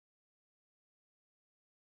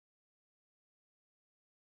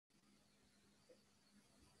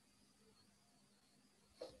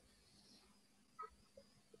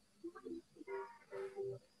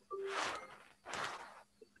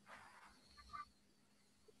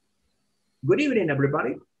Good evening,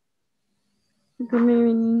 everybody. Good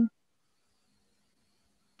evening.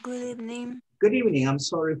 Good evening. Good evening. I'm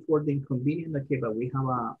sorry for the inconvenience, okay, but we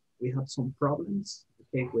have some problems,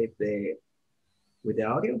 okay, with the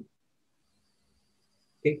audio.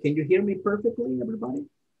 Okay, can you hear me perfectly, everybody?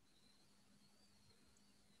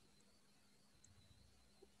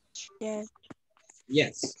 Yes.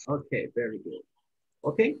 Yes. Okay, very good.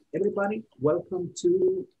 Okay, everybody, welcome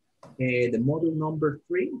to the module number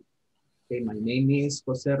 3. Okay, my name is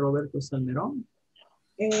Jose Roberto Salmeron,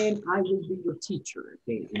 and I will be your teacher,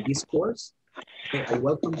 okay, in this course. Okay, I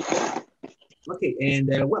welcome you all. Okay, and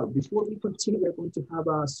well, before we continue, we're going to have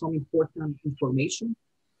some important information.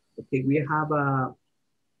 Okay, we have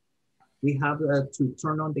to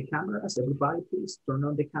turn on the cameras. Everybody, please turn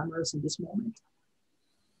on the cameras in this moment.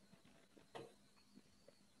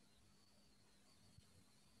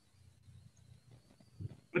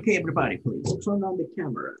 Okay, everybody, please turn on the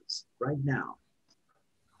cameras right now.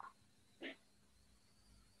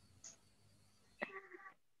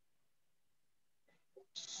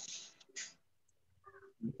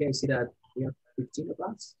 Okay, I see that we have 15 of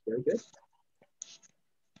us. Very good.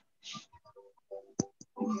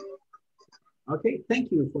 Okay,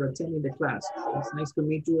 thank you for attending the class. It's nice to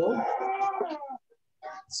meet you all.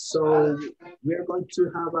 So we are going to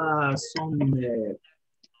have some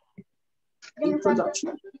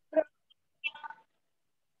introduction.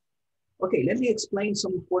 Okay, let me explain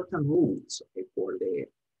some important rules, okay,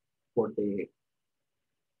 for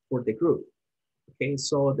the group. Okay,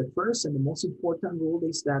 so the first and the most important rule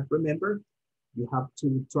is that, remember, you have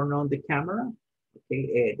to turn on the camera.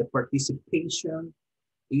 Okay, the participation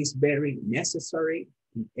is very necessary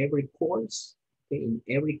in every course, okay, in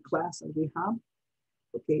every class that we have.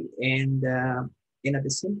 Okay, and at the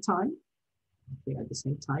same time,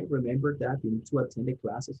 remember that you need to attend the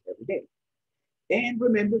classes every day. And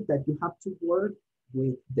remember that you have to work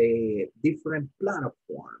with the different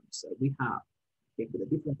platforms that we have, okay, with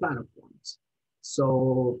the different platforms.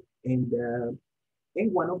 So, in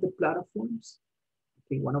one of the platforms,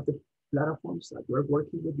 okay, one of the platforms that we're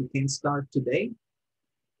working with, you can start today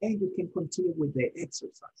and you can continue with the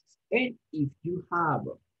exercises. And if you have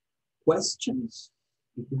questions,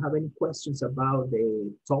 if you have any questions about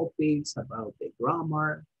the topics, about the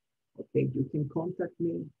grammar, okay, you can contact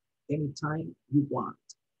me anytime you want,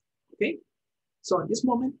 okay? So at this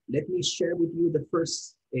moment, let me share with you the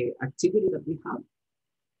first activity that we have.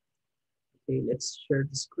 Okay, let's share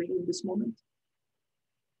the screen in this moment.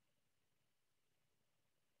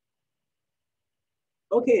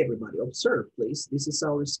 Okay, everybody, observe, please. This is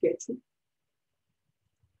our schedule.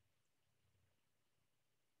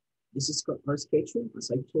 This is our schedule. As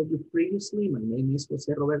I told you previously, my name is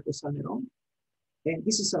Jose Roberto Salmeron. And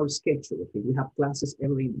this is our schedule. Okay, we have classes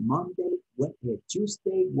every Monday,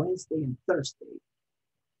 Tuesday, Wednesday, and Thursday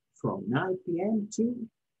from 9 p.m. to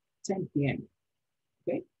 10 p.m.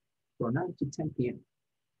 Okay, from 9 to 10 p.m.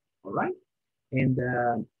 All right, and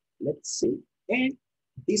let's see. And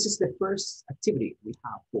this is the first activity we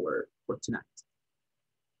have for tonight.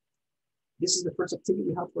 This is the first activity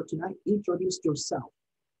we have for tonight. Introduce yourself.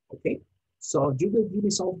 Okay, so you will give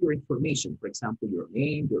us all your information. For example, your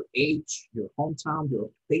name, your age, your hometown, your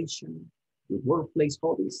occupation, your workplace,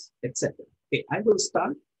 hobbies, etc. Okay, I will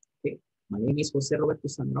start. Okay, my name is Jose Roberto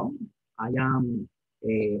Salmeron. I am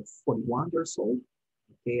 41 years old.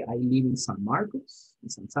 Okay, I live in San Marcos, in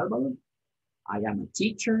San Salvador. I am a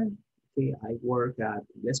teacher. Okay, I work at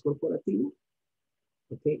Ingles Corporativo.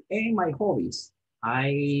 Okay, and my hobbies,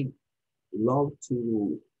 I love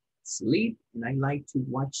to sleep and I like to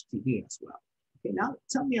watch TV as well. Okay, now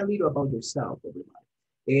tell me a little about yourself,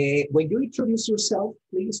 everybody. When you introduce yourself,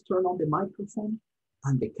 please turn on the microphone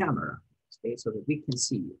and the camera, okay, so that we can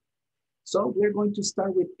see you. So we're going to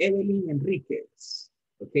start with Evelyn Enriquez.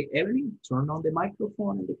 Okay, Evelyn, turn on the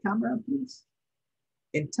microphone and the camera, please.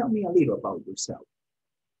 And tell me a little about yourself.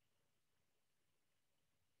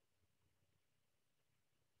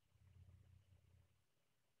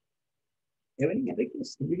 Evelyn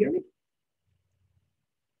Enriquez, can you hear me?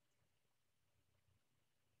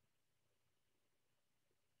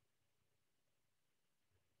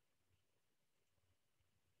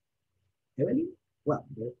 Evelyn? Well,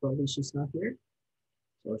 probably she's not here.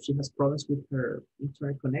 So she has problems with her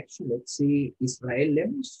internet connection. Let's see, Israel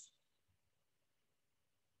Lemos.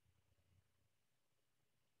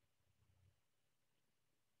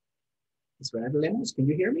 Israel Lemos, can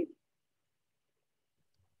you hear me?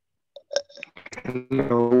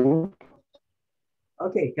 Hello.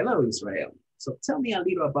 Okay, hello, Israel. So tell me a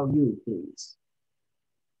little about you, please.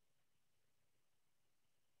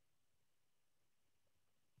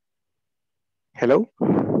 Hello.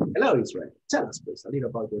 Hello, Israel. Tell us, please, a little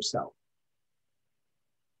about yourself.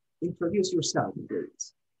 Introduce yourself,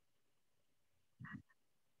 please.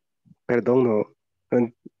 Perdón, no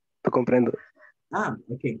comprendo.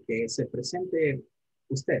 Ok, que se presente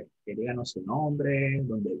usted, que díganos su nombre,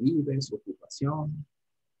 dónde vive, su ocupación,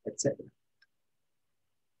 etc.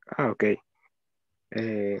 Okay.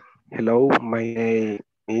 Hello, my name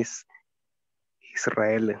is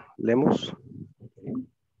Israel Lemus. Okay.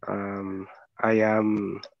 I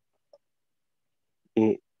am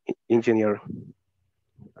engineer.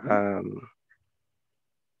 Okay.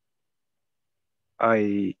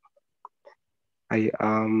 I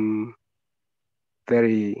am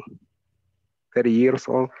 30 years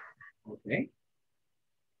old. Okay.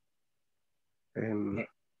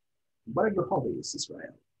 What are your hobbies,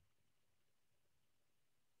 Israel?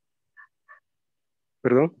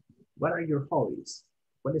 Perdón. What are your hobbies?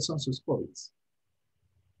 ¿Cuáles son sus hobbies?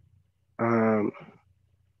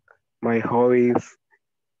 My hobbies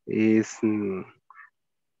is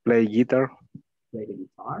play guitar. Play the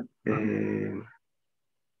guitar.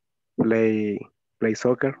 Play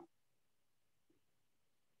soccer.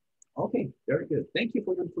 Okay, very good. Thank you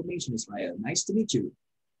for your information, Israel. Nice to meet you.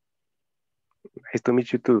 Nice to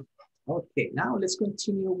meet you too. Okay, now let's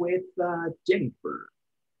continue with Jennifer.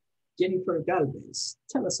 Jennifer Galvez.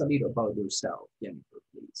 Tell us a little about yourself, Jennifer,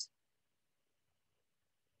 please.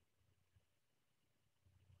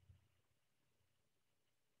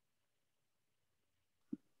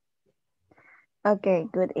 Okay,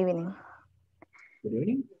 good evening. Good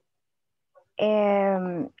evening.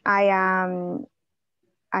 I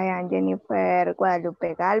am Jennifer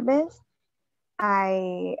Guadalupe Galvez.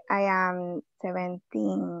 I am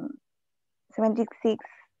 76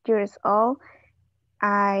 years old.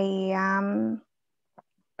 I am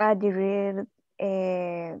a degree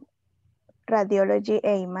radiology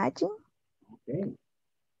and imaging. Okay.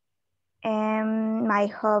 And my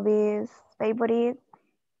hobbies favorite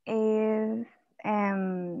is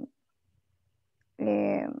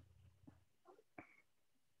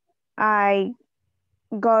I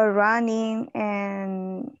go running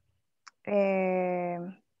and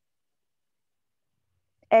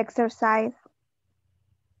exercise.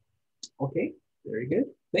 Okay, very good.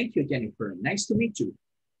 Thank you, Jennifer. Nice to meet you.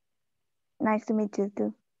 Nice to meet you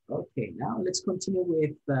too. Okay, now let's continue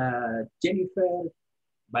with Jennifer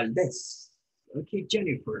Valdez. Okay,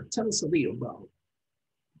 Jennifer, tell us a little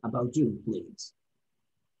about you, please.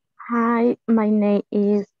 Hi, my name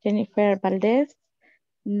is Jennifer Valdez.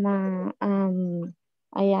 I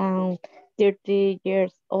am 30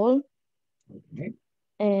 years old. Okay.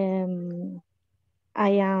 I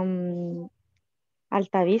am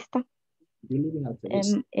Altavista. You live in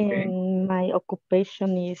Altavista. And my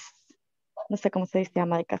occupation is, no sé cómo se dice,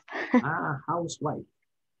 ama de casa. Housewife.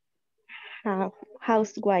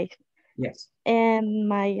 Housewife. Yes. And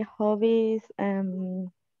my hobbies,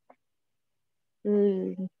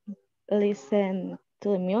 listen to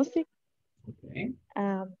the music. Okay.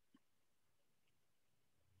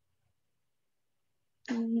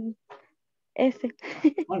 Only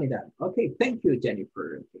that. Okay, thank you,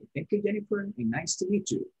 Jennifer. Okay, thank you, Jennifer, and nice to meet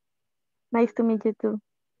you. Nice to meet you too.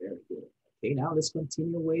 Very good. Okay, now let's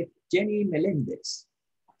continue with Jenny Melendez.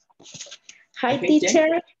 Hi, okay, teacher.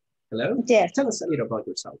 Jenny? Hello? Yes. Tell us a little about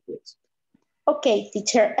yourself, please. Okay,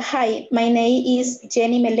 teacher. Hi, my name is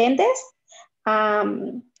Jenny Melendez.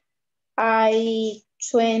 I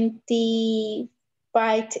 25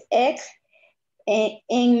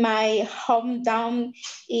 and my hometown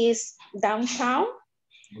is downtown.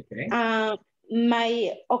 Okay.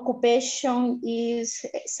 My occupation is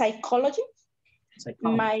psychology.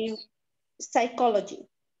 My psychology.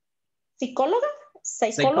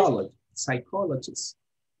 Psychologist.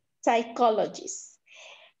 Psychologist.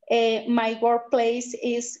 My workplace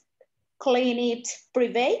is clinic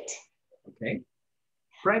private. Okay.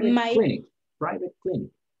 Private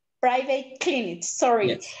clinic, sorry.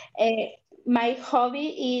 Yes. My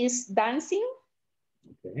hobby is dancing.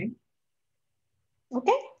 Okay.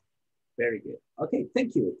 Okay. Very good. Okay,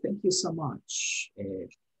 thank you. Thank you so much,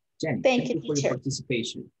 Jenny. Thank you for your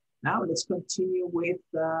participation. Now let's continue with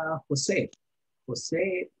Jose.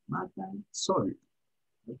 Jose Matansol.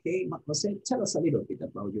 Okay, Jose, tell us a little bit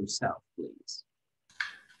about yourself, please.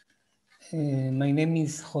 My name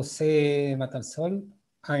is Jose Matansol.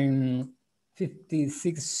 I'm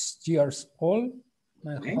 56 years old.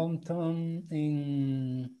 My hometown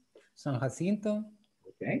in San Jacinto.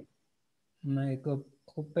 Okay. My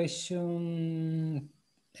occupation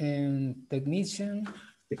technician.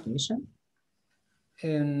 Technician.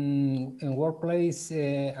 In workplace,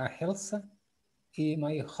 a health.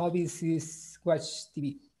 My hobbies is watch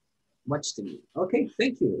TV. Watch TV. Okay,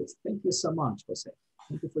 thank you. Thank you so much, Jose.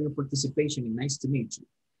 Thank you for your participation and nice to meet you.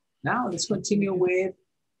 Now let's continue with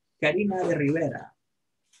Karina de Rivera.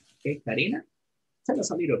 Okay, Karina, tell us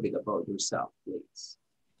a little bit about yourself, please.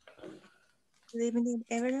 Good evening,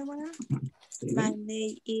 everyone. Good My evening.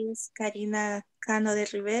 name is Karina Cano de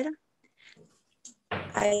Rivera.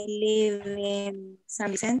 I live in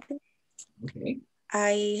San Vicente. Okay,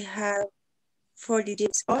 I have 40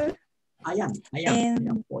 years old. I am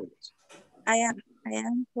And 40. I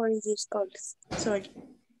am 40 years old. Sorry.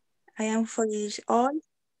 I am 40 years old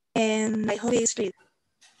and my hobby is read.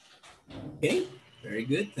 Okay, very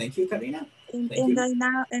good. Thank you, Karina. Thank And you. right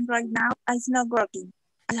now I'm not working.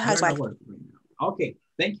 I'm a You're not housewife. working right now. Okay,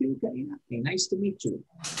 thank you, Karina. Okay, nice to meet you.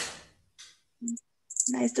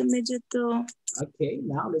 Nice to meet you too. Okay,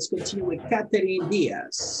 now let's continue with Catherine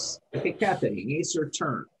Diaz. Okay, Catherine, it's your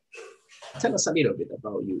turn. Tell us a little bit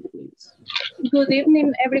about you, please. Good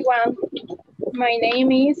evening, everyone. My name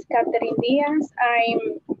is Catherine Diaz.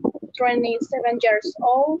 I'm 27 years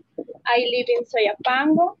old. I live in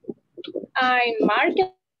Soyapango. I'm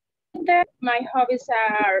marketer. My hobbies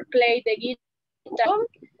are play the guitar,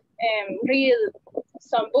 read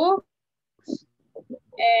some books,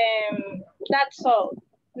 that's all.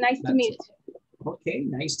 Nice to meet you. Okay,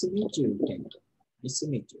 nice to meet you, Kenya. Nice to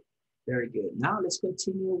meet you. Very good. Now let's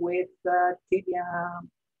continue with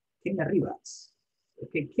Kenya Rivas.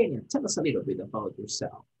 Okay, Kenya, tell us a little bit about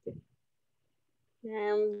yourself.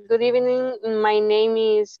 Good evening. My name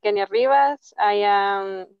is Kenya Rivas. I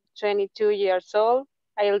am 22 years old.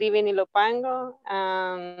 I live in Ilopango.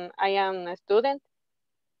 I am a student.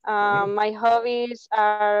 My hobbies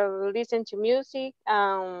are listen to music,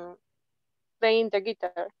 playing the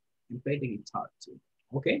guitar. You play the guitar too.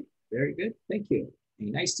 Okay, very good. Thank you.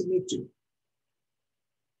 And nice to meet you.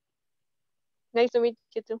 Nice to meet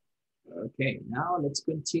you too. Okay, now let's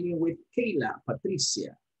continue with Kayla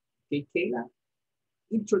Patricia. Okay, Kayla,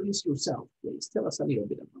 introduce yourself, please. Tell us a little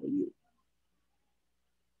bit about you.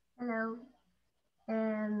 Hello,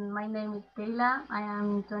 and my name is Kayla. I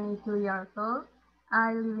am 22 years old.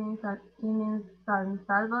 I live in San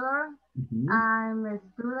Salvador. I'm a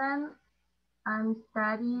student. I'm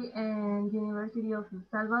studying in University of El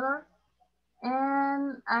Salvador,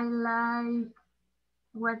 and I like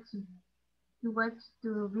to watch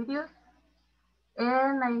the videos,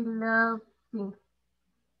 and I love things.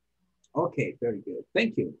 Okay, very good.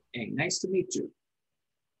 Thank you, and nice to meet you.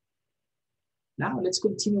 Now let's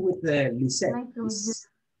continue with Lisette. Nice to meet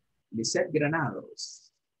you. Lisette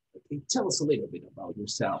Granados. Okay, tell us a little bit about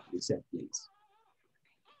yourself, Lisette, please.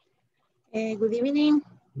 Good evening.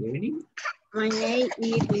 Good evening. My name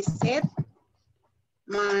is Lisette.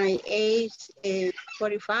 My age is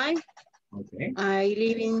 45. Okay. I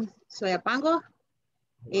live in Soyapango.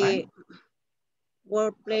 Right.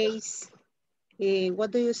 Workplace.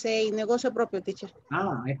 What do you say? Negocio propio, teacher.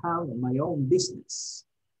 I have my own business.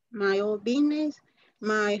 My own business.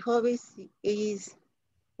 My hobbies is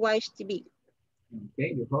watch TV.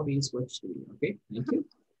 Okay, your hobby is watch TV. Okay, thank you.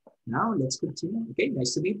 Now let's continue. Okay,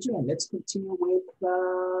 nice to meet you. And let's continue with,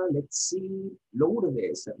 let's see,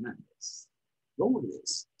 Lourdes Hernandez.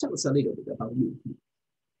 Lourdes, tell us a little bit about you.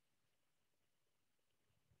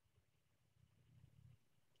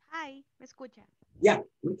 Hi, ¿me escucha? Yeah,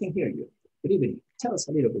 we can hear you. Good evening. Tell us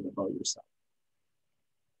a little bit about yourself.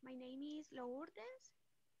 My name is Lourdes.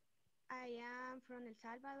 I am from El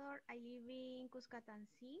Salvador. I live in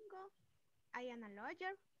Cuscatancingo. I am a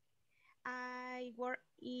lawyer. I work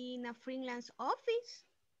in a freelance office.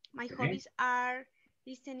 My hobbies are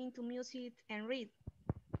listening to music and read.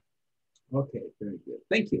 Okay, very good.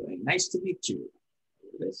 Thank you. And nice to meet you.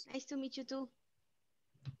 Lourdes. Nice to meet you too.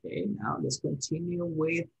 Okay, now let's continue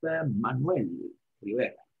with Manuel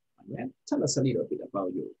Rivera. Manuel, tell us a little bit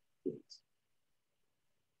about you, please.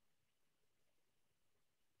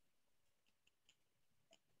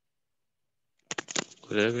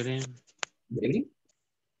 Good evening. Good evening.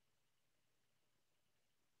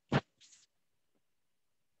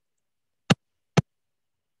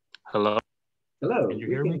 Hello. Hello. Can you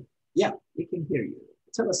hear me? Yeah, we can hear you.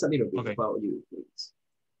 Tell us a little bit Okay. about you, please.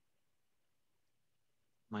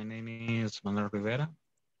 My name is Manuel Rivera.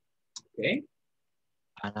 Okay.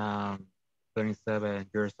 I'm 27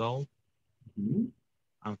 years old.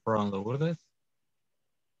 I'm from Lourdes.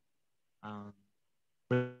 I'm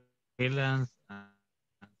freelance and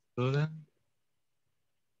student.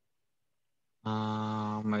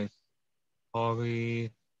 My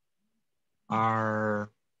hobbies are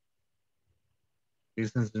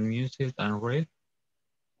listen to music and read.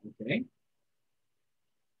 Okay.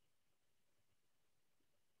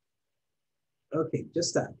 Okay,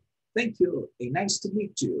 just that. Thank you. Nice to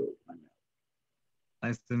meet you, Manuel.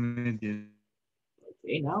 Nice to meet you.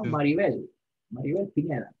 Okay, now Maribel. Maribel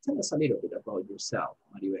Pineda, tell us a little bit about yourself,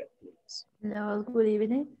 Maribel, please. Hello, good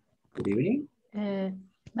evening. Good evening.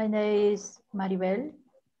 My name is Maribel.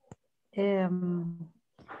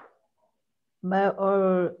 My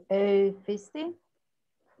or 50.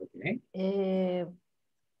 Okay.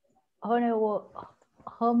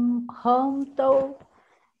 Hometown.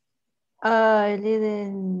 I live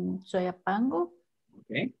in Soyapango.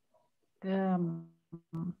 Okay.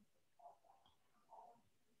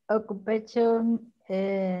 Occupation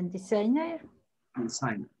designer.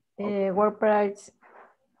 Designer. Workplace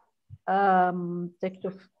text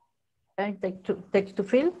to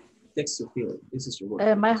field. Text to field. This is your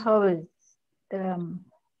work. My hobby.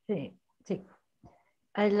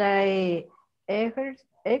 I like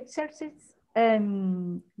exercise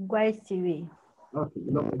and watch TV. Okay,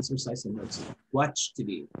 you love exercise and watch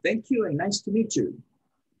TV. Thank you and nice to meet you.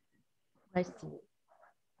 Watch TV.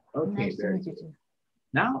 Okay, nice very to meet good. you.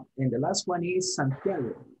 Now, and the last one is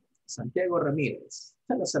Santiago. Santiago Ramirez.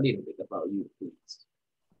 Tell us a little bit about you, please.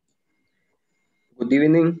 Good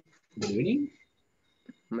evening. Good evening.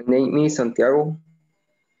 My name is Santiago.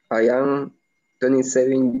 I am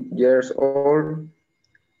 27 years old.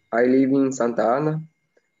 I live in Santa Ana.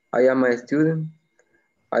 I am a student.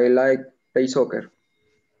 I like play soccer.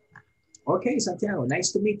 Okay, Santiago,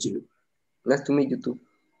 nice to meet you. Nice to meet you too.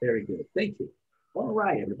 Very good, thank you. All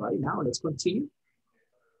right, everybody, now let's continue.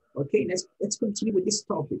 Okay, let's continue with this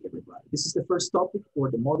topic, everybody. This is the first topic for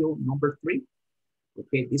the module number 3.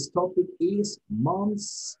 Okay, this topic is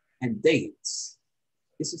months and dates.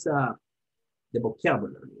 This is the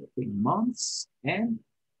vocabulary, okay, months and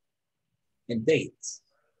dates,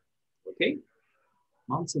 okay,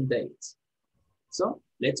 months and dates. So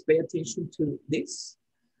let's pay attention to this.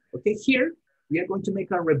 Okay, here we are going to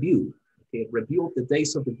make a review, okay, review of the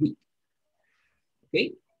days of the week.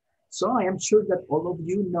 Okay, so I am sure that all of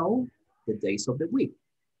you know the days of the week.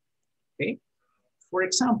 Okay, for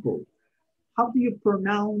example, how do you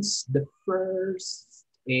pronounce the first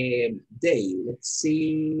day? Let's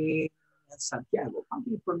see, Santiago, how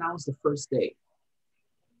do you pronounce the first day?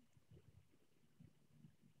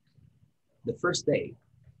 The first day.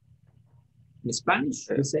 In Spanish,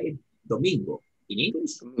 we say domingo. In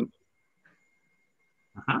English?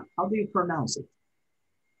 How do you pronounce it?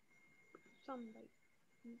 Sunday.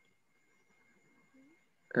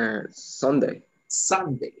 Sunday.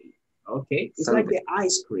 Sunday. Okay. It's Sunday. like the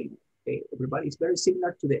ice cream. Okay. Everybody, it's very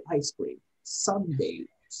similar to the ice cream. Sunday.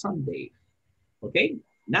 Sunday. Okay.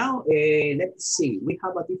 Now, let's see. We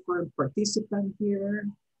have a different participant here.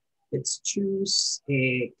 Let's choose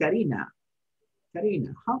Karina.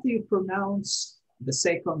 Karina, how do you pronounce the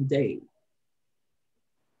second day?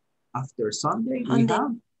 After Sunday, Monday.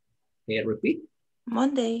 we have, repeat?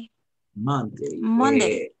 Monday. Monday.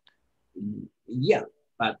 Monday. Yeah,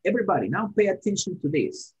 but everybody, now pay attention to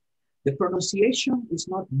this. The pronunciation is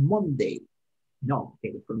not Monday. No,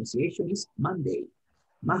 okay, the pronunciation is Monday.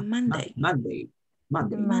 Monday. Monday. Monday.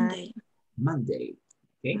 Monday. Monday.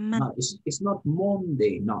 Okay, Monday. it's not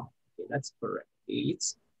Monday. No, okay, that's correct.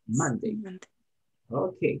 It's Monday. Monday.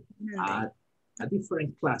 Okay, a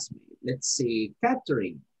different classmate. Let's see,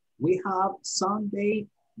 Catherine. We have Sunday,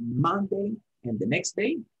 Monday, and the next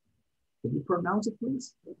day. Can you pronounce it,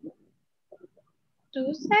 please?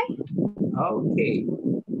 Tuesday. Okay,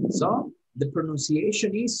 so the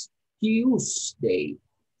pronunciation is Tuesday.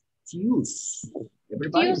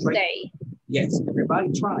 Everybody Tuesday. Try. Yes,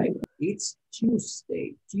 everybody try. It's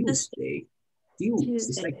Tuesday. Tuesday.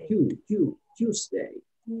 It's like Tuesday.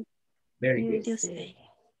 Very good.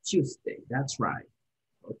 Tuesday, that's right.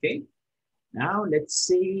 Okay. Now let's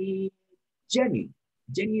see Jenny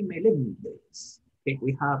Melendez. Okay,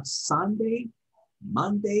 we have Sunday,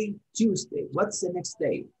 Monday, Tuesday. What's the next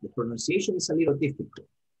day? The pronunciation is a little difficult,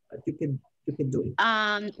 but you can do it.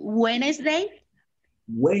 Wednesday.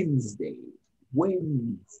 Wednesday.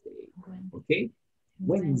 Okay,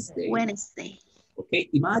 Wednesday. Okay,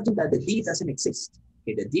 imagine that the D doesn't exist.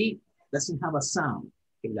 Okay, the D doesn't have a sound.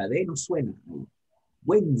 Okay, la D no suena.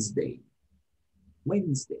 Wednesday.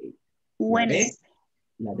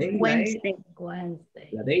 La D y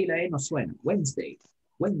la E no suena. Wednesday.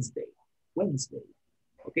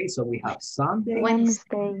 Okay, so we have Sunday,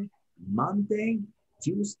 Wednesday, Monday,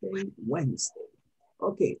 Tuesday, Wednesday.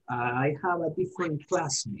 Okay, I have a different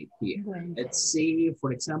classmate here. Let's see,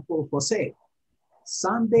 for example, Jose.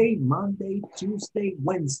 Sunday, Monday, Tuesday,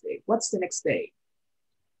 Wednesday. What's the next day?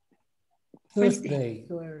 Thursday.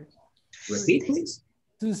 Repeat, please.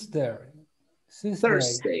 Thursday.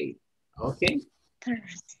 Okay.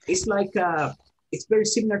 Thursday. It's like, it's very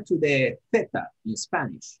similar to the theta in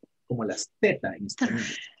Spanish. como las Z en español.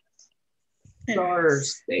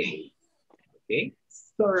 Thursday. ¿Ok?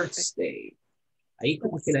 Thursday. Ahí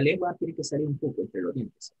como que la lengua tiene que salir un poco entre los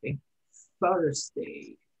dientes. ¿Ok?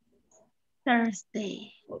 Thursday.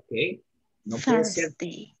 Thursday. ¿Ok? No puede ser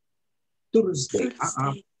Thursday.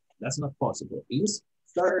 That's not possible. Use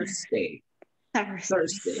Thursday.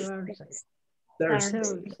 Thursday.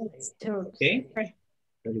 Okay?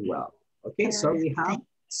 Very well. Okay, so we have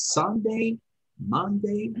Sunday,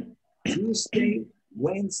 Monday, Tuesday,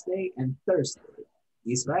 Wednesday, and Thursday.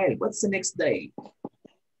 Israel, what's the next day?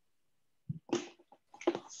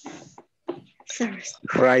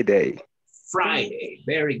 Friday. Friday.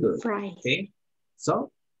 Very good. Friday. Okay,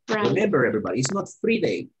 so Friday. remember everybody, it's not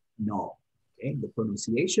Friday. No. Okay, the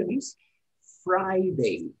pronunciation is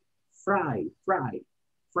Friday. Friday.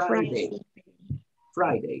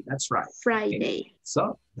 Friday, that's right. Friday. Okay?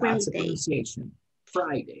 So that's the pronunciation.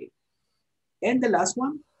 Friday. And the last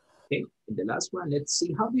one, okay, and the last one, let's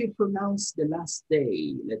see, how do you pronounce the last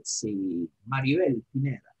day? Let's see, Maribel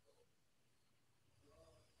Pineda.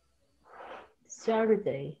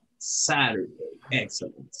 Saturday. Saturday,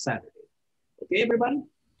 excellent, Saturday. Okay, everybody,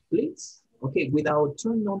 please. Okay, without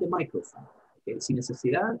turning on the microphone. Okay, sin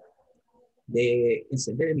necesidad de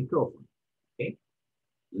encender el micrófono. Okay,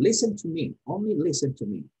 listen to me, only listen to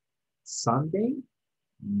me. Sunday,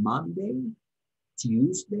 Monday,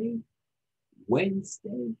 Tuesday,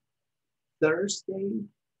 Wednesday, Thursday,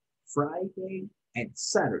 Friday, and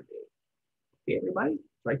Saturday. Okay, everybody,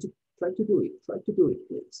 try to do it. Try to do it,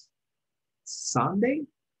 please. Sunday,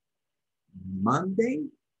 Monday,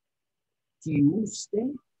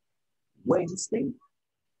 Tuesday, Wednesday,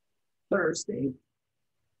 Thursday,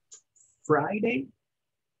 Friday,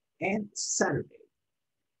 and Saturday.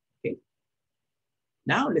 Okay.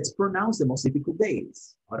 Now let's pronounce the most difficult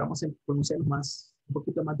days. Ahora vamos a pronunciar los un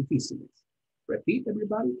poquito más difíciles. Repeat,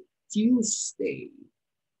 everybody. Tuesday,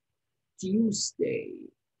 Tuesday,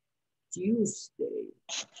 Tuesday,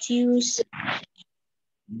 Tuesday,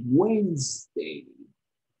 Wednesday,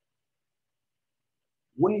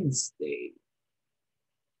 Wednesday,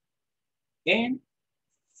 and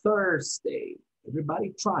Thursday.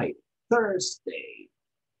 Everybody try it. Thursday,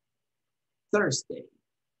 Thursday.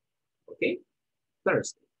 Okay,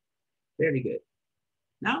 Thursday. Very good.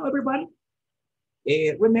 Now, everybody,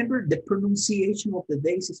 remember the pronunciation of the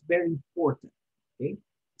days is very important. Okay,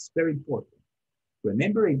 it's very important.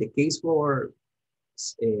 Remember, in the case for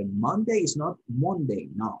Monday is not Monday.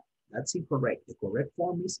 No, that's incorrect. The correct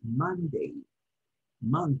form is Monday.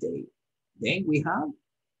 Monday. Then we have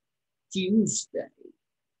Tuesday.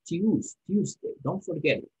 Tuesday. Don't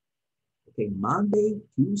forget it. Okay, Monday,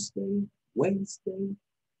 Tuesday, Wednesday,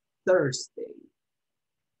 Thursday.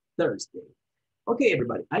 Thursday. Okay,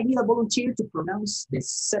 everybody. I need a volunteer to pronounce the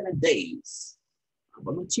 7 days. A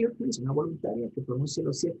volunteer, please. Una voluntaria que pronuncie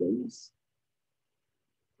los 7 días.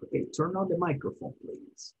 Okay, turn on the microphone,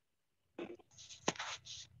 please.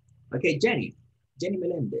 Okay, Jenny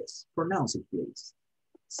Melendez, pronounce it, please.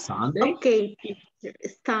 Sunday. Okay,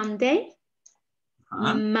 Sunday,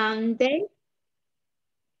 Monday,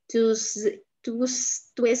 Tuesday,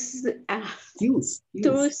 Wednesday,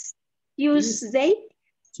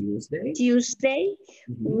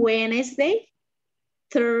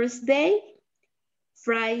 Thursday,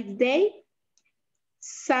 Friday,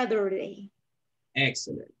 Saturday.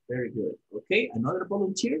 Excellent, very good. Okay, another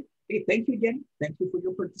volunteer. Okay, thank you, Jenny. Thank you for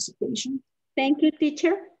your participation. Thank you,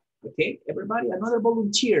 teacher. Okay, everybody, another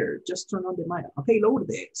volunteer. Just turn on the mic. Okay,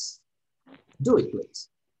 Lourdes. Do it, please.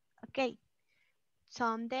 Okay.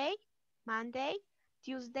 Sunday, Monday,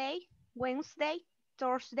 Tuesday, Wednesday,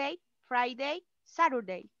 Thursday, Friday,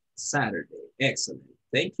 Saturday. Saturday, excellent.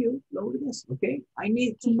 Thank you, Lourdes. Okay, I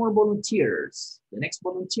need 2 more volunteers. The next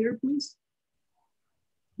volunteer, please.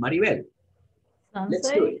 Maribel. Sunday,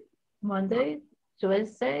 let's do it. Monday,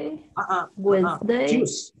 Tuesday,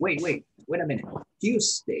 Wednesday. Wait a minute.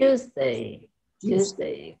 Tuesday. Wednesday,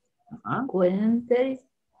 Tuesday,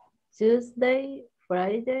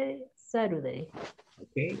 Friday, Saturday.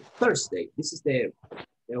 Okay, Thursday. This is the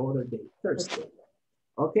other day, Thursday.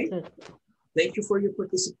 Okay, thank you for your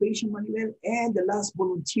participation, Manuel. And the last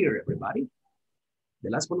volunteer, everybody. The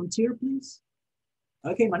last volunteer, please.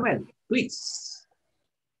 Okay, Manuel, please.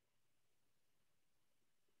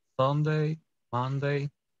 Sunday, Monday,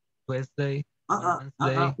 Tuesday,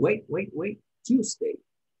 Wednesday. Wait. Tuesday.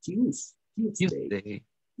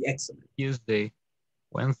 Excellent. Tuesday,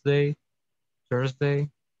 Wednesday,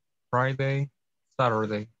 Thursday, Friday,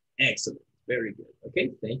 Saturday. Excellent. Very good.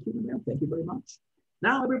 Okay, thank you, Manuel. Thank you very much.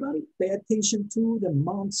 Now, everybody, pay attention to the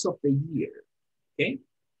months of the year. Okay?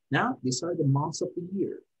 Now, these are the months of the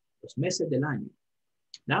year. Los meses del año.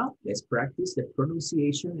 Now, let's practice the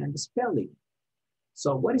pronunciation and the spelling.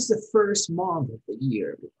 So what is the first month of the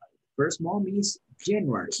year? First month is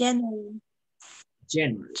January. January.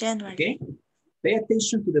 January. January. Okay. Pay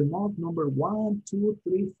attention to the month number 1, 2,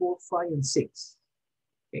 3, 4, 5, and 6.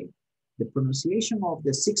 Okay. The pronunciation of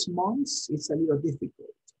the 6 months is a little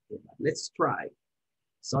difficult. Okay, let's try.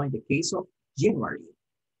 So in the case of January,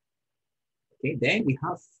 okay, then we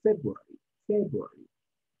have February, February,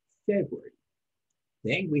 February.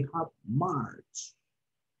 Then we have March.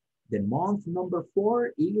 The month number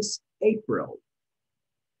 4 is April,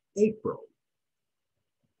 April.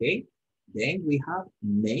 Okay, then we have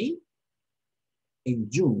May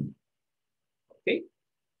and June. Okay,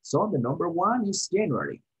 so the number 1 is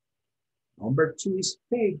January. Number 2 is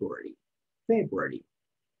February, February.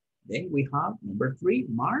 Then we have number 3,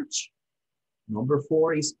 March. Number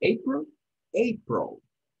 4 is April, April,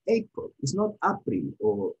 April. It's not April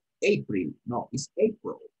or April. No, it's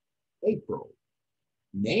April, April.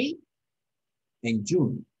 May and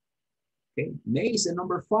June. Okay, May is the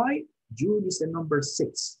number 5. June is the number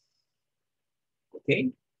 6. Okay,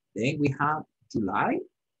 then we have July,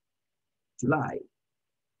 July,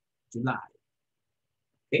 July.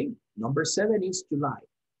 Okay, number 7 is July.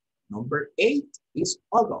 Number 8 is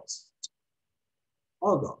August,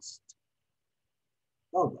 August,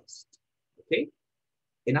 August. Okay,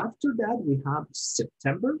 and after that we have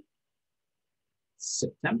September,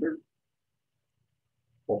 September,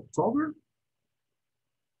 October,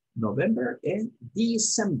 November, and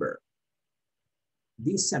December.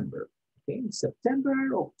 December. Okay, September,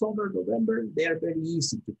 October, November, they are very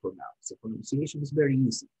easy to pronounce. The pronunciation is very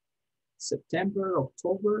easy. September,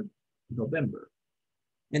 October, November.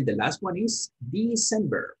 And the last one is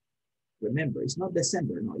December. Remember, it's not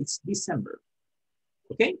December, no, it's December.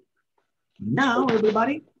 Okay? Now,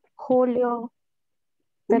 everybody. Julio.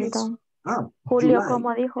 Perdón. Julio, July.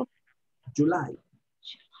 ¿cómo dijo? July.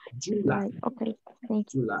 July. Okay,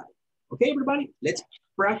 thank you. July. Okay, everybody, let's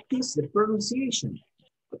practice the pronunciation.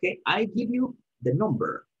 Okay, I give you the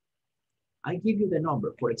number. I give you the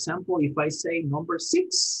number. For example, if I say number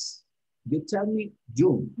 6, you tell me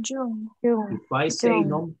June. June. If I say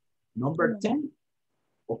number 10,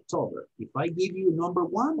 October. If I give you number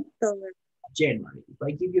 1, October. January. If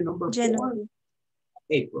I give you number January. 4,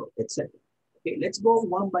 April, etc. Okay, let's go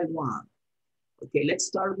one by one. Okay, let's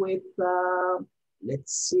start with,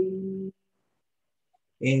 let's see,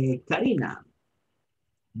 Karina,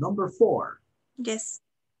 number 4. Yes.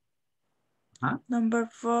 Huh? Number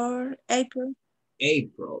 4, April.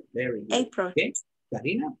 April, very good. April. Okay,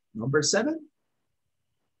 Karina, number 7.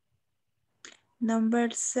 Number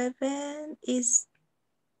 7 is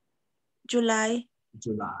July.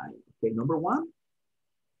 July. Okay, number 1.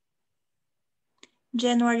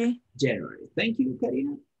 January. January. Thank you,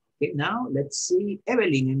 Karina. Okay, now let's see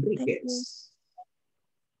Evelyn Enriquez.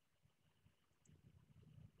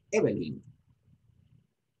 Evelyn.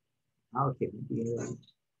 Okay,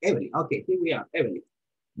 Evelyn. Okay, here we are, Evelyn.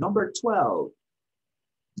 Number 12.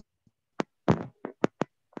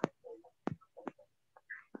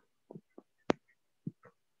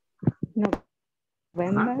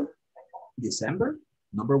 November. December.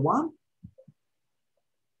 Number 1.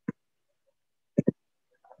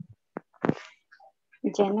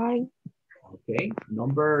 January. Okay,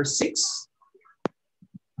 number 6.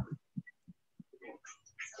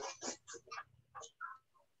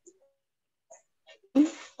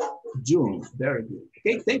 June, very good.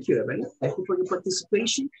 Okay, thank you, Evelyn. Thank you for your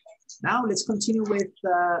participation. Now let's continue with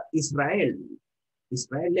Israel.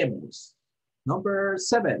 Israel Lemos. Number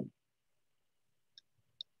 7.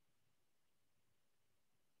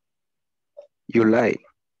 July.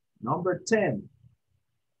 Number 10.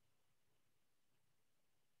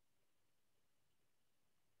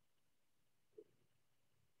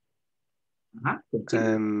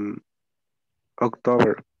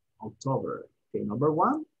 October. October. Okay, number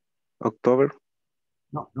 1. October.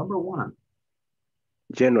 No, number 1.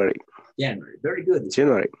 January. January. Very good.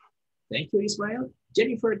 January. Thank you, Israel.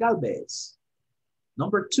 Jennifer Galvez.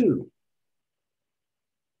 Number 2.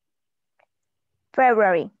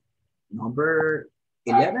 February. Number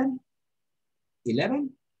 11. 11.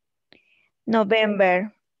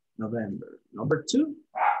 November. November. Number 2.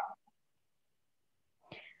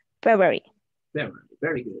 February. February.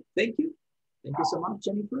 Very good. Thank you. Thank you so much,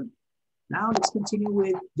 Jennifer. Now let's continue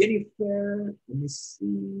with Jennifer. Let me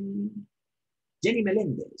see. Jenny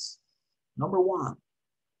Melendez. Number 1.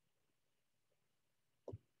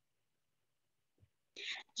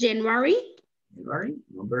 January. January.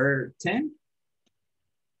 Number 10.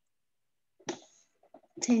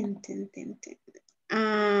 10.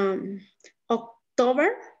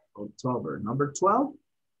 October. October. Number 12.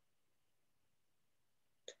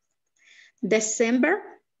 December.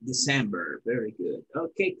 December, very good.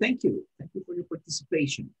 Okay, thank you. Thank you for your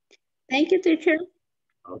participation. Thank you, teacher.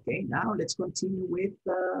 Okay, now let's continue with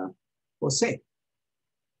Jose.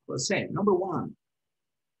 Jose, number 1.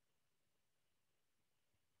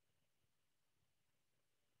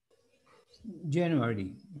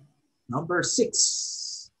 January. Number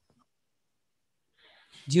 6.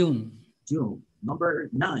 June. June. Number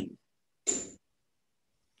 9.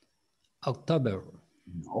 October.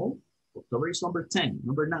 No. October is number 10.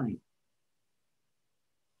 Number 9.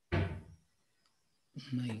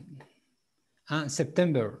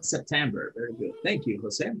 September. September. Very good. Thank you,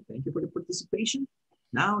 Jose. Thank you for the participation.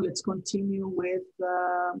 Now let's continue with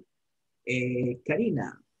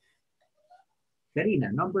Karina.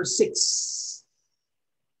 Karina, number 6.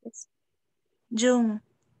 June.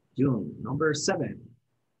 June. Number 7.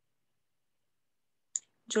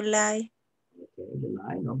 July. Okay,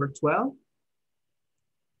 July. Number 12.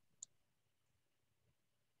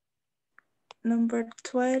 Number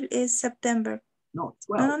 12 is September. No,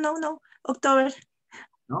 12. No. October.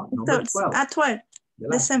 No, number 12. 12.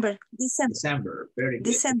 December. December. Very good.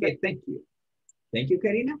 December. Okay, thank you. Thank you,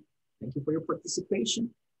 Karina. Thank you for your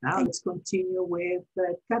participation. Now let's continue with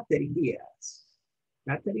Catherine Diaz.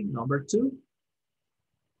 Catherine, number 2.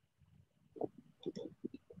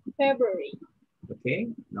 February. Okay,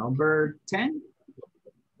 number 10.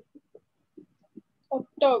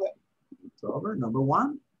 October. October. Number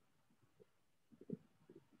 1.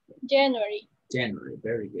 January. January.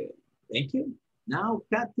 Very good. Thank you. Now,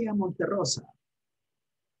 Katia Monterrosa.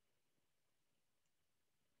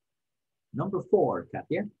 Number 4,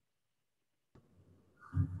 Katia.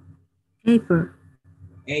 April.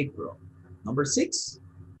 April. Number 6.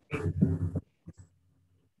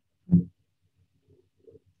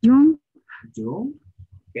 June. June.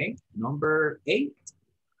 Okay. Number 8.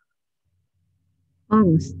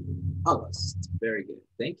 August. August. Very good.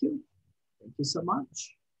 Thank you. Thank you so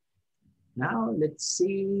much. Now let's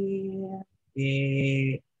see.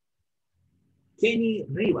 Kenny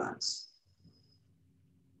Rivas.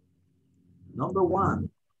 Number 1.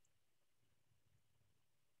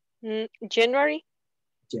 January.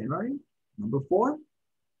 January. Number 4.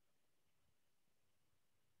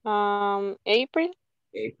 April.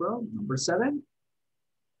 April. Number 7.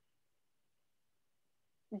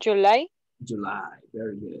 July. July.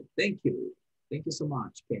 Very good. Thank you. Thank you so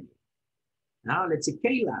much, Kenny. Now let's see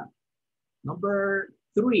Kayla. Number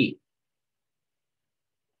 3.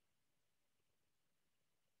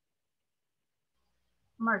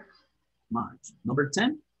 March. March. Number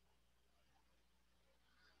 10.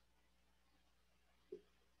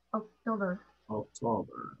 October.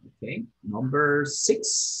 October. Okay. Number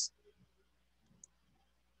 6.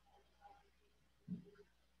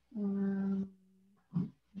 June.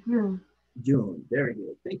 June. Very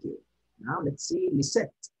good. Thank you. Now let's see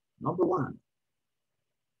Lisette. Number 1.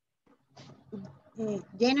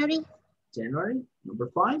 January. January. Number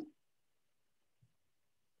 5.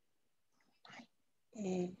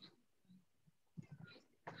 May.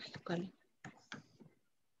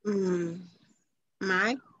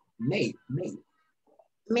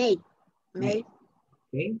 May.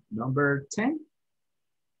 Okay. Number 10.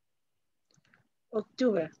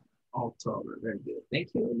 October. October. Very good.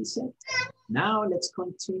 Thank you, Lisette. Now let's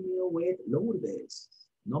continue with Lourdes.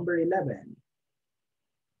 Number 11.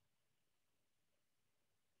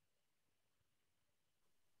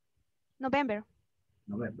 November.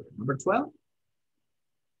 November. Number 12.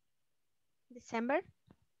 December.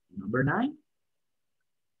 Number 9.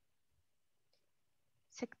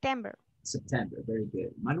 September. September. Very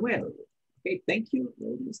good. Manuel. Okay, thank you,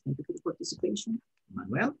 ladies. Thank you for the participation.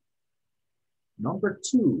 Manuel. Number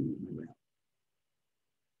 2, Manuel.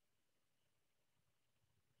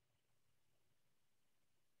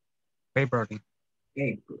 February.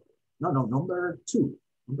 April. No, number 2.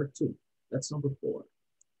 Number 2. That's number 4.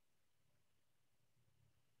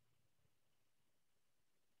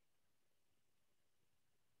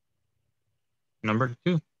 Number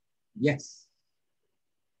 2. Yes.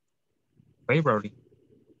 February.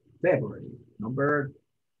 February. Number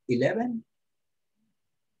 11.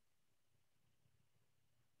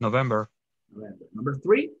 November. November. Number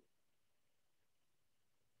 3.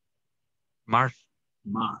 March.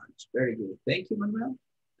 March. Very good. Thank you, Manuel.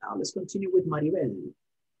 Now let's continue with Maribel.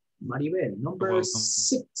 Maribel, number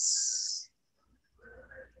 6.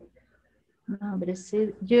 Number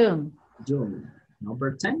 6, June. June.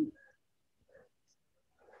 Number 10.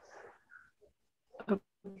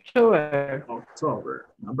 October. October.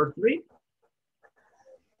 Number 3.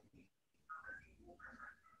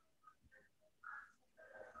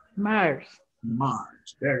 March.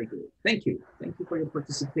 March. Very good. Thank you. Thank you for your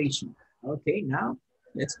participation. Okay, now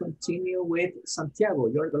let's continue with Santiago.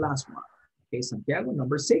 You're the last one. Okay, Santiago,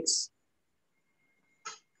 number 6.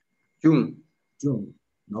 June. June.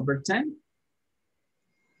 Number 10.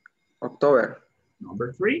 October.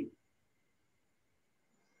 Number 3.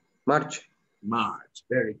 March. March.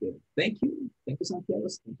 Very good. Thank you. Thank you, Santiago.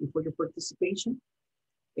 Thank you for your participation.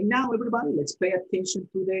 And now, everybody, let's pay attention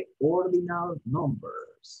to the ordinal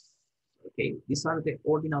numbers. Okay, these are the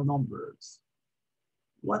ordinal numbers.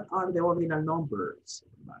 What are the ordinal numbers,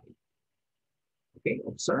 everybody? Okay,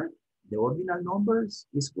 observe. The ordinal numbers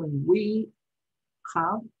is when we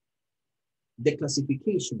have the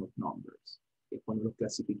classification of numbers. Okay, cuando los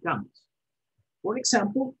clasificamos. For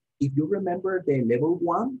example, if you remember the level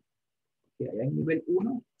 1, que allá en nivel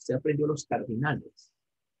 1, se aprendió los cardinales.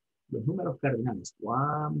 Los números cardinales.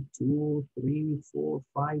 1, 2, 3, 4,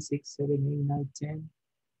 5, 6, 7, 8, 9, 10,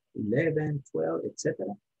 11, 12,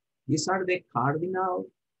 etc. These are the cardinal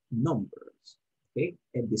numbers. Okay,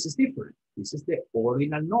 and this is different. This is the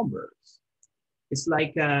ordinal numbers. It's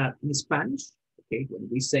like in Spanish, okay, when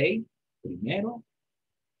we say primero,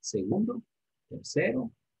 segundo,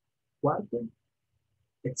 tercero, cuarto,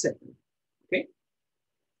 etc. Okay,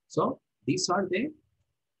 so these are the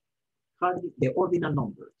ordinal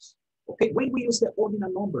numbers. Okay, when we use the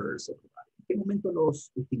ordinal numbers, everybody, ¿en qué momento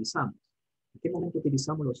los utilizamos? ¿En qué momento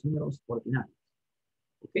utilizamos los números ordinales?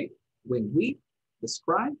 Okay, when we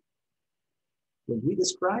describe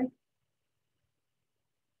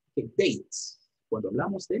okay, dates, cuando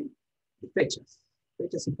hablamos de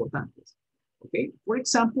fechas importantes. Okay, for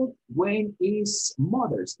example, when is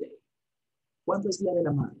Mother's Day? ¿Cuándo es Día de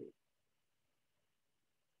la Madre?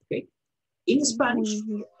 Okay, in Spanish,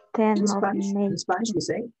 in Spanish we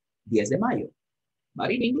say 10 de mayo.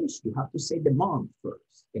 But in English, you have to say the month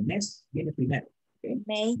first. El mes viene primero. Okay?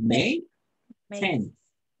 May 10th.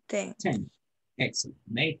 10. Excellent.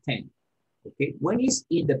 May 10th. Okay. When is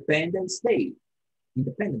Independence Day?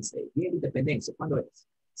 Independence Day. Día de Independencia. ¿Cuándo es?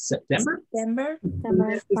 September? September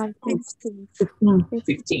 15th.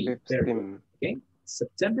 15th. Okay.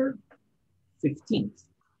 September 15th.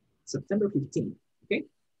 September 15th. Okay.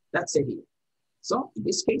 That's it here. So in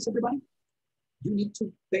this case, everybody, you need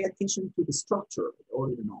to pay attention to the structure of the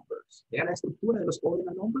ordinal numbers. Vea la estructura de los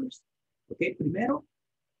ordinal numbers. Okay. Primero,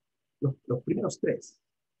 los primeros tres.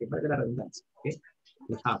 Que valga la redundancia. Okay.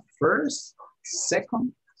 We have first,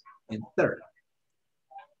 second, and third.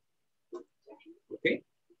 Okay.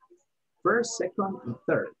 First, second, and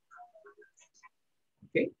third.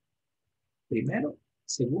 Okay. Primero,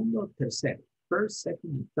 segundo, tercero. First, second,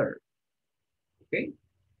 and third. Okay.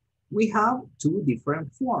 We have two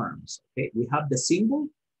different forms. Okay. We have the symbol.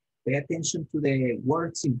 Pay attention to the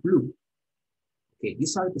words in blue. Okay.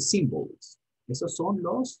 These are the symbols. Esos son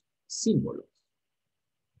los símbolos.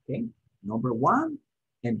 Okay. Number 1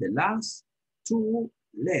 and the last 2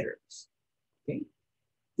 letters. Okay.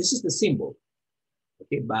 This is the symbol.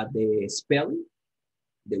 Okay. But the spelling,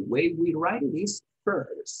 the way we write it is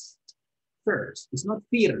first. First. It's not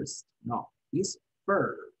first. No. It's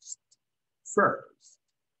first. First.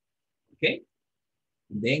 Okay.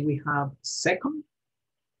 And then we have second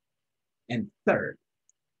and third.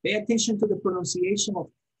 Pay attention to the pronunciation of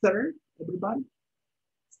third, everybody.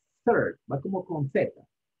 Third. Va como con theta.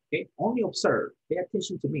 Okay, only observe. Pay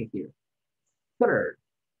attention to me here. Third.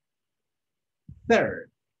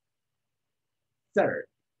 Third. Third.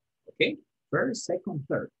 Okay, first, second,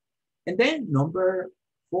 third. And then number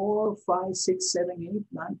 4, 5, 6, 7, 8,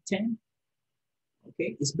 9, 10.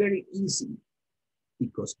 Okay, it's very easy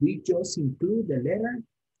because we just include the letter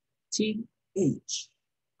TH.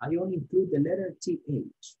 I only include the letter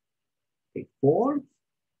TH. Okay, 4th,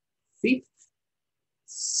 5th,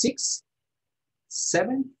 6th,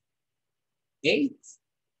 7th, 8th,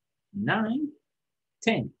 9th,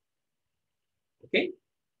 10th. Okay?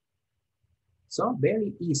 So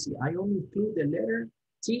very easy. I only include the letter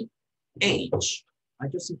TH. I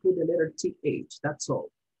just include the letter TH. That's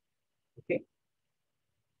all. Okay?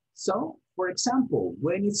 So, for example,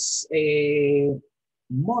 when it's a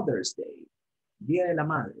Mother's Day, Día de la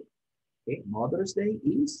Madre. Okay? Mother's Day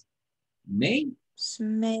is May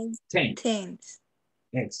 10th.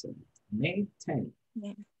 Excellent. May 10th.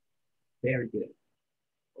 Yeah. Very good.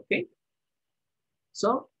 Okay.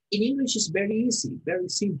 So in English, it's very easy, very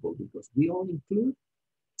simple because we only include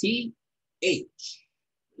TH,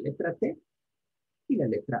 letra T y la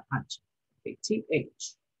letra H. Okay,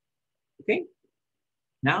 TH. Okay.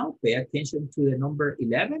 Now pay attention to the number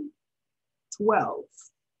 11, 12.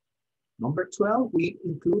 Number 12, we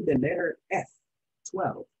include the letter F,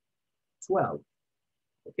 12, 12.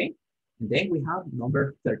 Okay. And then we have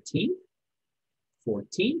number 13,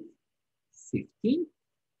 14, 15,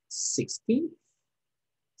 16th,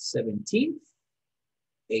 17th,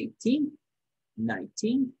 18th,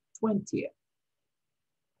 19th, 20th.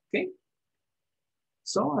 Okay?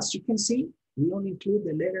 So as you can see, we only include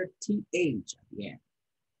the letter TH at the end.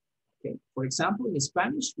 Okay? For example, in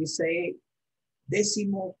Spanish, we say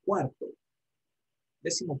décimo cuarto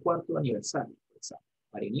aniversario, for example.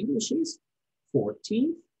 But in English is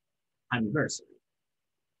 14th anniversary.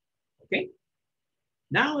 Okay?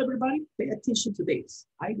 Now, everybody, pay attention to this.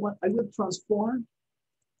 I will transform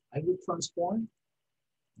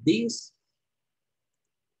these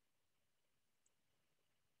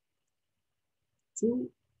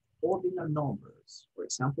two ordinal numbers. For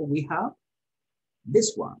example, we have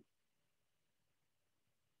this one.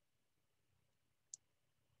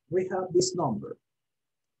 We have this number.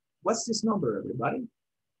 What's this number, everybody?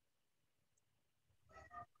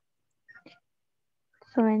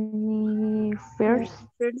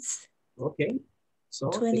 21st. Okay. So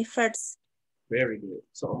 21st. Very good.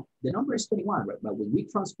 So the number is 21, right? But when we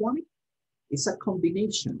transform it, it's a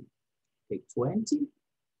combination. Okay, 20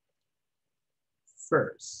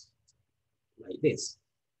 first, like this.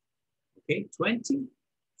 Okay, 20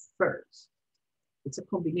 first. It's a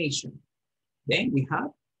combination. Then we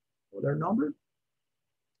have other number.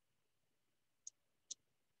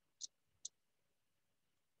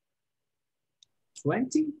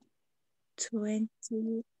 28.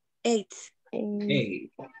 8.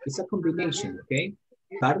 It's a combination, okay?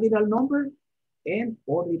 Cardinal number and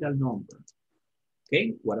ordinal number.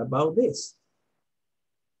 Okay, what about this?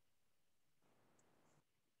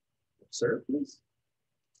 Observe, please.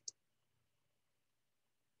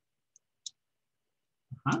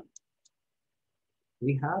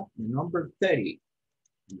 We have the number 30.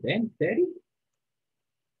 And then 30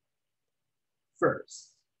 first.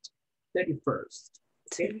 31st.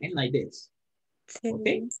 Okay, and like this.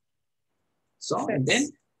 Okay. So, and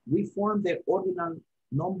then we form the ordinal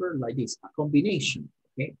number like this, a combination,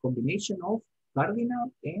 okay? Combination of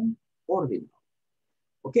cardinal and ordinal.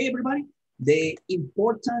 Okay, everybody? The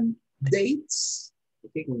important dates,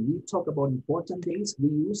 okay, when we talk about important dates, we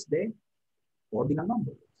use the ordinal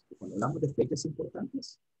numbers. Cuando hablamos de fechas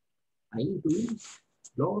importantes, ahí incluimos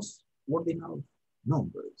los ordinal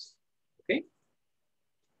numbers, okay?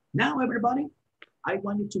 Now, everybody, I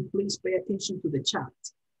want you to please pay attention to the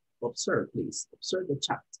chat. Observe, please. Observe the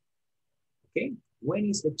chat. Okay? When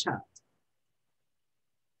is the chat?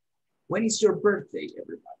 When is your birthday,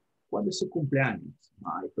 everybody? ¿Cuándo es su cumpleaños?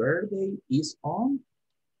 My birthday is on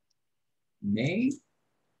May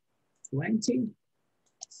 26th.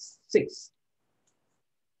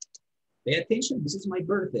 Pay attention. This is my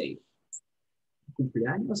birthday.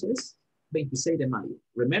 Cumpleaños es 26 de mayo.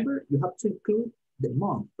 Remember, you have to include the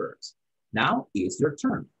month first. Now is your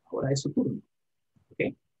turn. Ahora es su turno.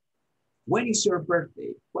 Okay? When is your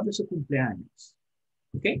birthday? ¿Cuándo es su cumpleaños?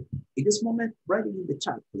 Okay? In this moment, write it in the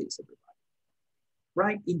chat, please, everybody.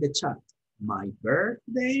 Write in the chat. My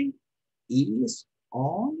birthday is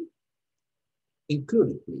on.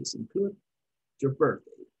 Include it, please. Include your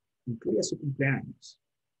birthday. Incluye su cumpleaños.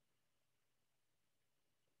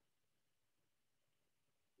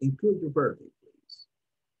 Include your birthday, please.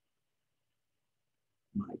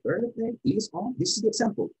 My birthday is on, this is the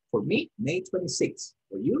example. For me, May 26th.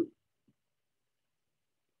 For you?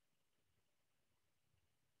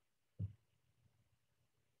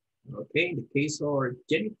 Okay, in the case of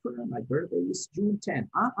Jennifer, my birthday is June 10.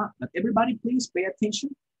 But everybody, please pay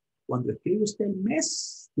attention. Cuando escribe usted el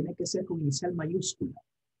mes, tiene que ser con inicial mayúscula.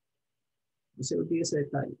 No se olvide ese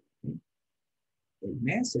detalle. ¿Okay? El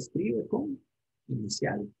mes se escribe con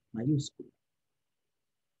inicial mayúscula.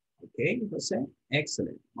 Okay, Jose,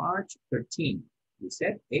 excellent. March 13. We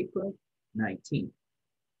said April 19.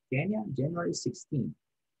 Kenya, January 16.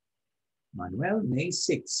 Manuel, May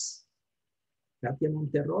 6. Katia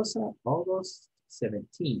Monterrosa, August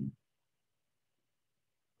 17.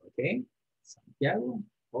 Okay, Santiago,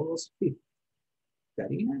 August 5th.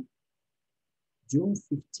 Karina, June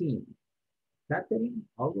 15. Catherine,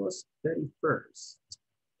 August 31st.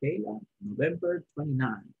 Kayla, November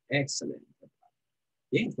 29. Excellent.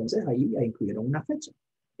 Bien, entonces ahí ya incluyeron una fecha.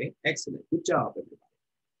 Okay, excellent. Good job, everybody.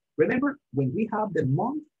 Remember, when we have the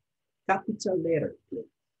month, capital letter, please.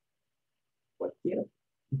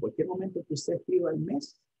 En cualquier momento que usted escriba el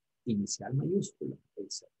mes, inicial mayúscula. Okay,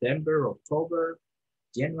 September, October,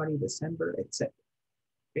 January, December, etc.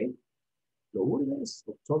 Okay. Lourdes,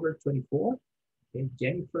 October 24. Okay,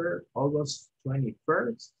 Jennifer, August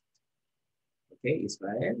 21st. Okay,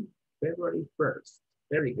 Israel, February 1st.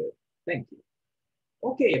 Very good. Thank you.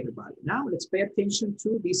 Okay, everybody. Now let's pay attention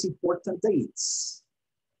to these important dates.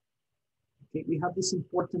 Okay, we have these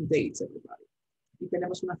important dates, everybody. You can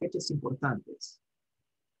tenemos unas fechas importantes.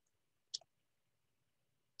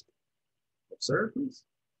 Observe, please.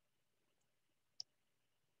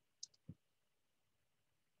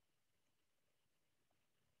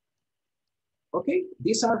 Okay,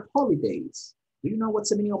 these are holidays. Do you know what's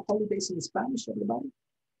the meaning of holidays in Spanish, everybody?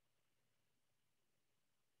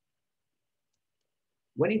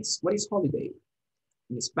 What is holiday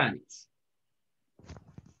in Spanish?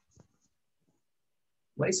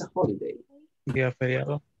 What is a holiday? Día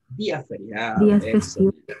feriado. Día feriado. Días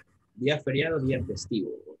festivos. Excelente. Día feriado, día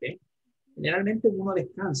festivo, ¿ok? Generalmente uno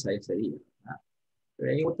descansa ese día, ¿verdad?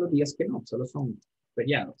 Pero hay otros días que no, solo son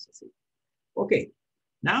feriados, así. Okay,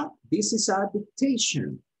 now this is a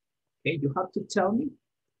dictation. Okay, you have to tell me,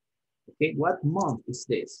 okay, what month is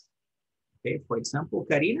this? Okay, for example,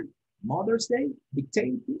 Karina, Mother's Day,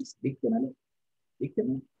 dictate please, dictate,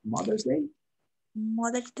 Mother's Day.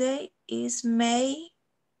 Mother's Day is May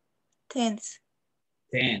 10th.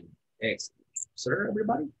 10, excellent. Sir,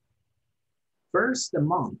 everybody? First, the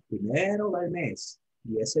month, primero del mes,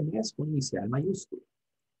 y ese mes con inicial mayúscula.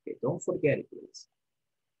 Okay, don't forget it, please.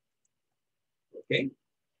 Okay,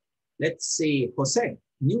 let's see, Jose,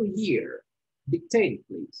 New Year, dictate it,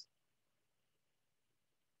 please.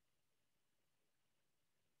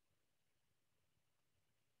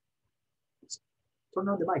 Turn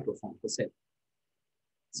on the microphone, Jose.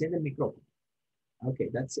 Send the microphone. Okay,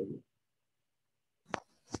 that's it.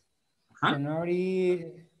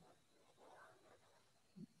 January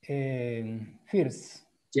 1st.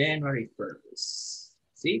 January 1st.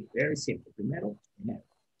 See, very simple. Primero, enero.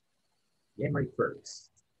 January 1st.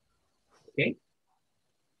 Okay?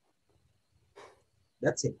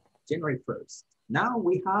 That's it. January 1st. Now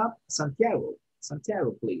we have Santiago.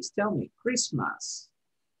 Santiago, please tell me. Christmas.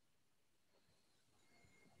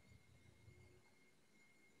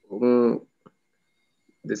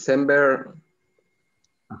 December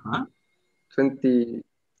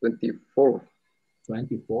 2024.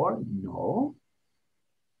 24? No.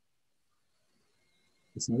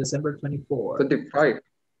 It's not December 24. 25.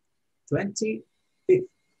 25th.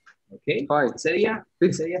 Okay. Ese día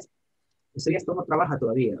esto no trabaja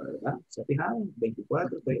todavía, ¿verdad? ¿Se ha fijado?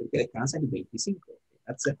 24, que descansa el 25.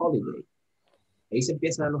 That's a holiday. Ahí se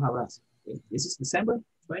empiezan a dar los abrazos. Okay. This is December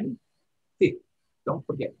 25th. Don't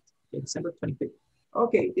forget. Okay. December 25th.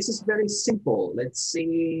 Okay, this is very simple. Let's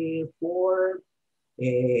see for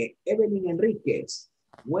Evelyn Enriquez.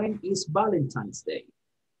 When is Valentine's Day?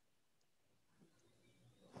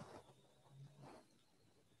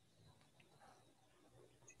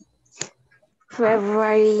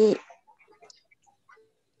 February.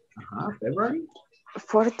 February?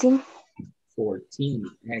 14. 14,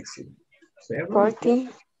 excellent. February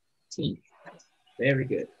 14. Very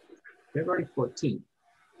good. February 14.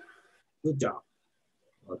 Good job.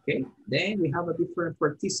 Okay, then we have a different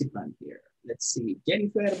participant here. Let's see,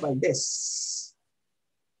 Jennifer Valdez.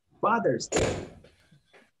 Father's Day.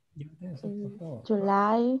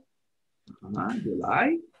 July.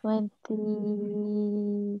 July.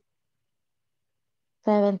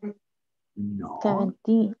 27. No.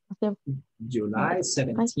 17. July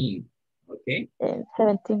 17. Okay.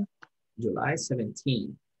 17. July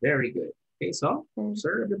 17. Very good. Okay, so,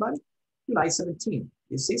 sir, everybody, July 17.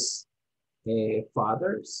 This is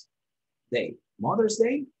Father's Day. Mother's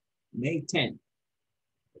Day, May 10.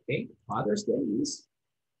 Okay, Father's Day is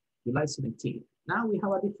July 17. Now we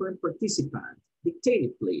have a different participant. Dictate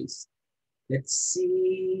it, please. Let's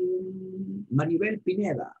see, Maribel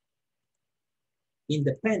Pineda.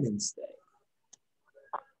 Independence Day.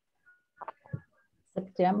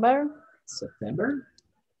 September. September.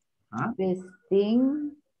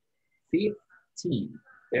 15. 15.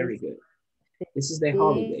 Very good. This is the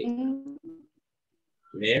holiday.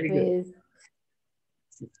 Very good.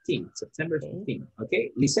 15, September 15.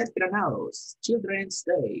 Okay, Lisette Granados, Children's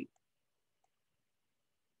Day.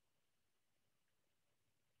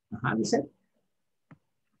 Lisette.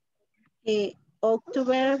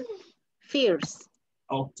 October 1st.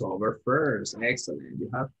 October 1st, excellent. You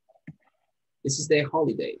have, this is the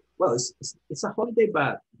holiday. Well, it's a holiday,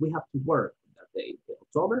 but we have to work that day,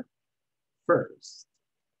 October 1st.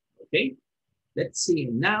 Okay, let's see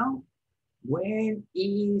now. When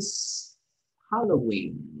is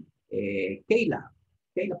Halloween? Kayla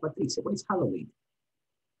Patricia, what is Halloween?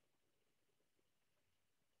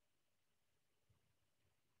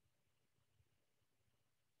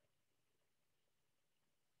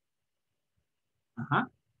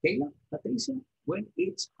 Kayla Patricia, when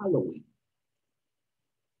it's Halloween?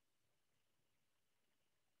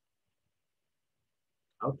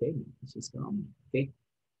 Okay, this is okay.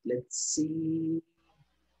 Let's see.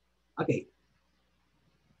 Okay.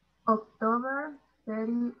 October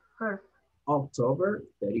 31st. October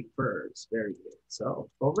 31st. Very good. So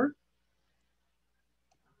October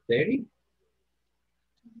 31st.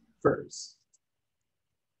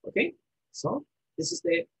 Okay, so this is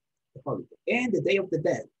the holiday. And the Day of the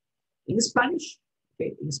Dead. In Spanish,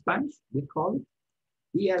 okay, in Spanish, we call it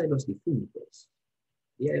Día de los Difuntos.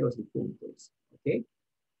 Día de los Difuntos. Okay,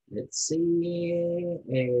 let's see.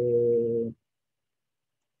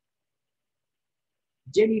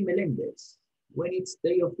 Jenny Melendez, when it's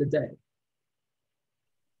Day of the Dead?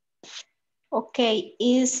 Okay,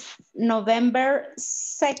 is November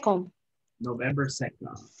 2nd. November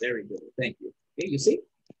 2nd. Very good. Thank you. Okay, you see?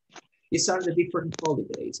 These are the different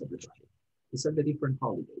holidays, everybody. These are the different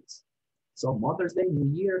holidays. So Mother's Day, New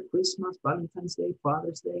Year, Christmas, Valentine's Day,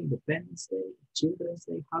 Father's Day, Independence Day, Children's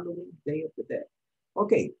Day, Halloween, Day of the Dead.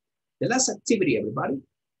 Okay, the last activity, everybody.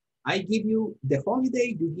 I give you the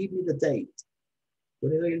holiday, you give me the date. Yo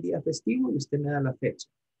le doy el día festivo y usted me da la fecha.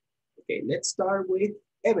 Okay, let's start with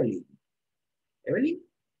Evelyn. Evelyn?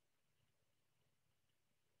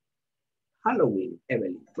 Halloween,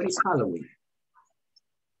 Evelyn. What is Halloween?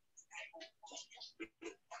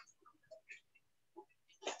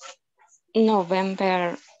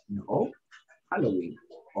 November. No, Halloween.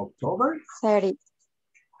 October? 30.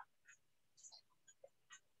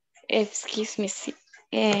 Excuse me.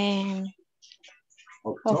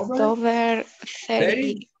 October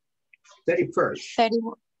 30. 31st.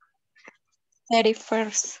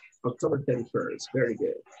 31st. October 31st. Very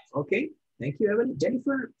good. Okay. Thank you, Evelyn.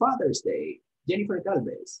 Jennifer, Father's Day. Jennifer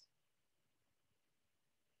Galvez.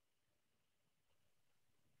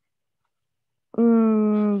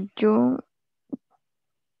 June.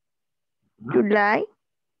 July.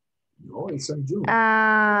 No, it's on June.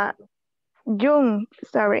 June,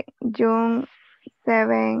 sorry. June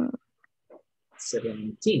 17.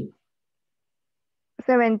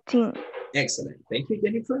 17. Excellent. Thank you,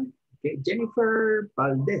 Jennifer. Okay, Jennifer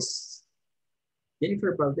Valdez.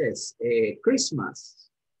 Jennifer Valdez. Christmas.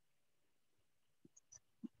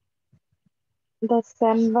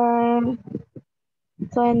 December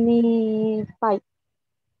 25.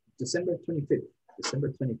 December 25th. December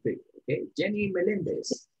 25th. Okay, Jenny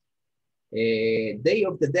Melendez. Day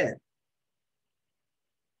of the Dead.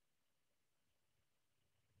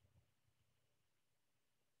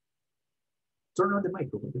 Turn on the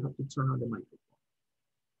microphone. You have to turn on the microphone.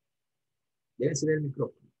 Debe ser el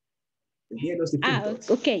micrófono. El día de los difuntos.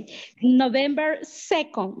 Okay. November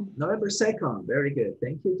 2nd. November 2nd. Very good.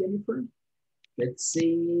 Thank you, Jennifer. Let's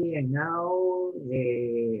see. And now,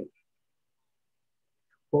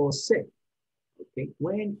 Jose. Okay.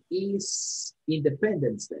 When is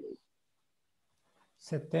Independence Day?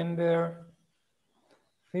 September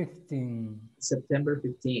 15. September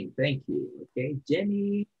 15. Thank you. Okay.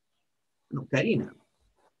 Jenny. No, Karina.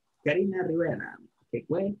 Karina Rivera. Okay.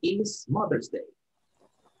 When is Mother's Day?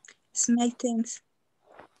 It's May 10th.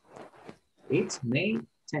 It's May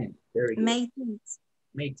 10th. Very good. May 10th.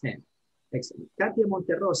 May 10th. Excellent. Katia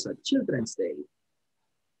Monterrosa, Children's Day.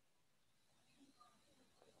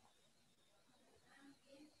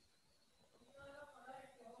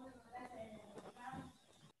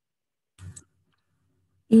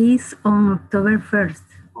 Is on October 1st.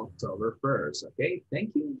 October 1st. Okay,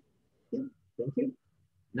 thank you. Yeah, thank you.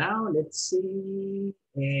 Now let's see.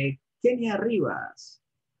 Kenya Rivas.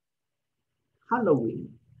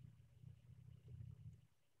 Halloween.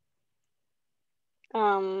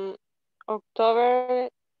 October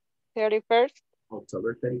 31st.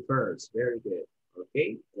 October 31st. Very good.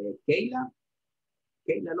 Okay. Kayla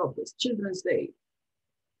Lopez. Children's Day.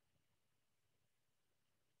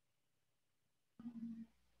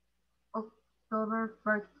 October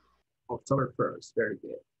 1st. October 1st. Very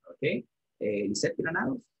good. Okay. Lisette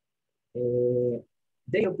Granados.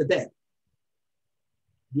 Day of the Dead.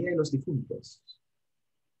 Día de los Difuntos.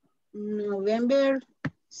 November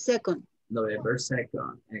 2nd. November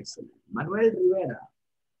 2nd. Excellent. Manuel Rivera.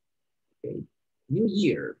 Okay. New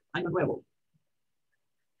Year. Año Nuevo.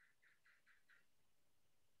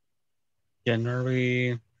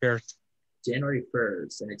 January 1st. January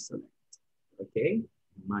 1st. Excellent. Okay.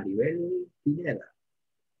 Maribel Pineda.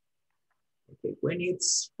 Okay. When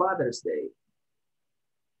it's Father's Day.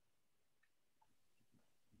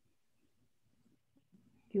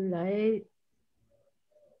 July.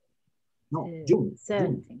 No, June.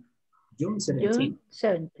 17. June 17. June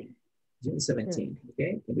 17. June 17.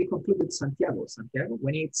 Okay. Can we conclude with Santiago? Santiago,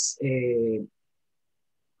 when it's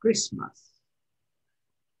Christmas.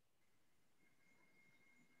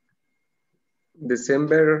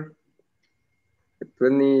 December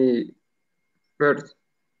 21st.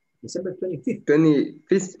 December 25th.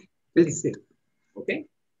 25th. 25th. Okay.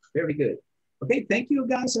 Very good. Okay, thank you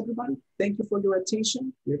guys, everybody. Thank you for your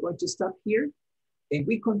attention. We're going to stop here and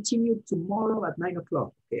we continue tomorrow at 9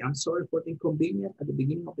 o'clock. Okay, I'm sorry for the inconvenience at the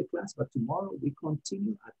beginning of the class, but tomorrow we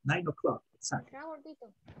continue at 9 o'clock. Exactly.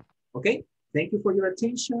 Okay, thank you for your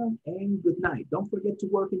attention and good night. Don't forget to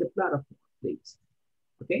work in the platform, please.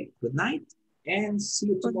 Okay, good night and see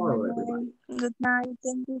you tomorrow, everybody. Good night.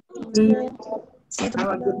 Thank you. See you Have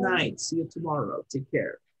a good tomorrow. night. See you tomorrow. Take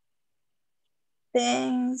care.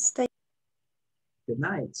 Thanks. Good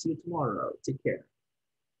night. See you tomorrow. Take care.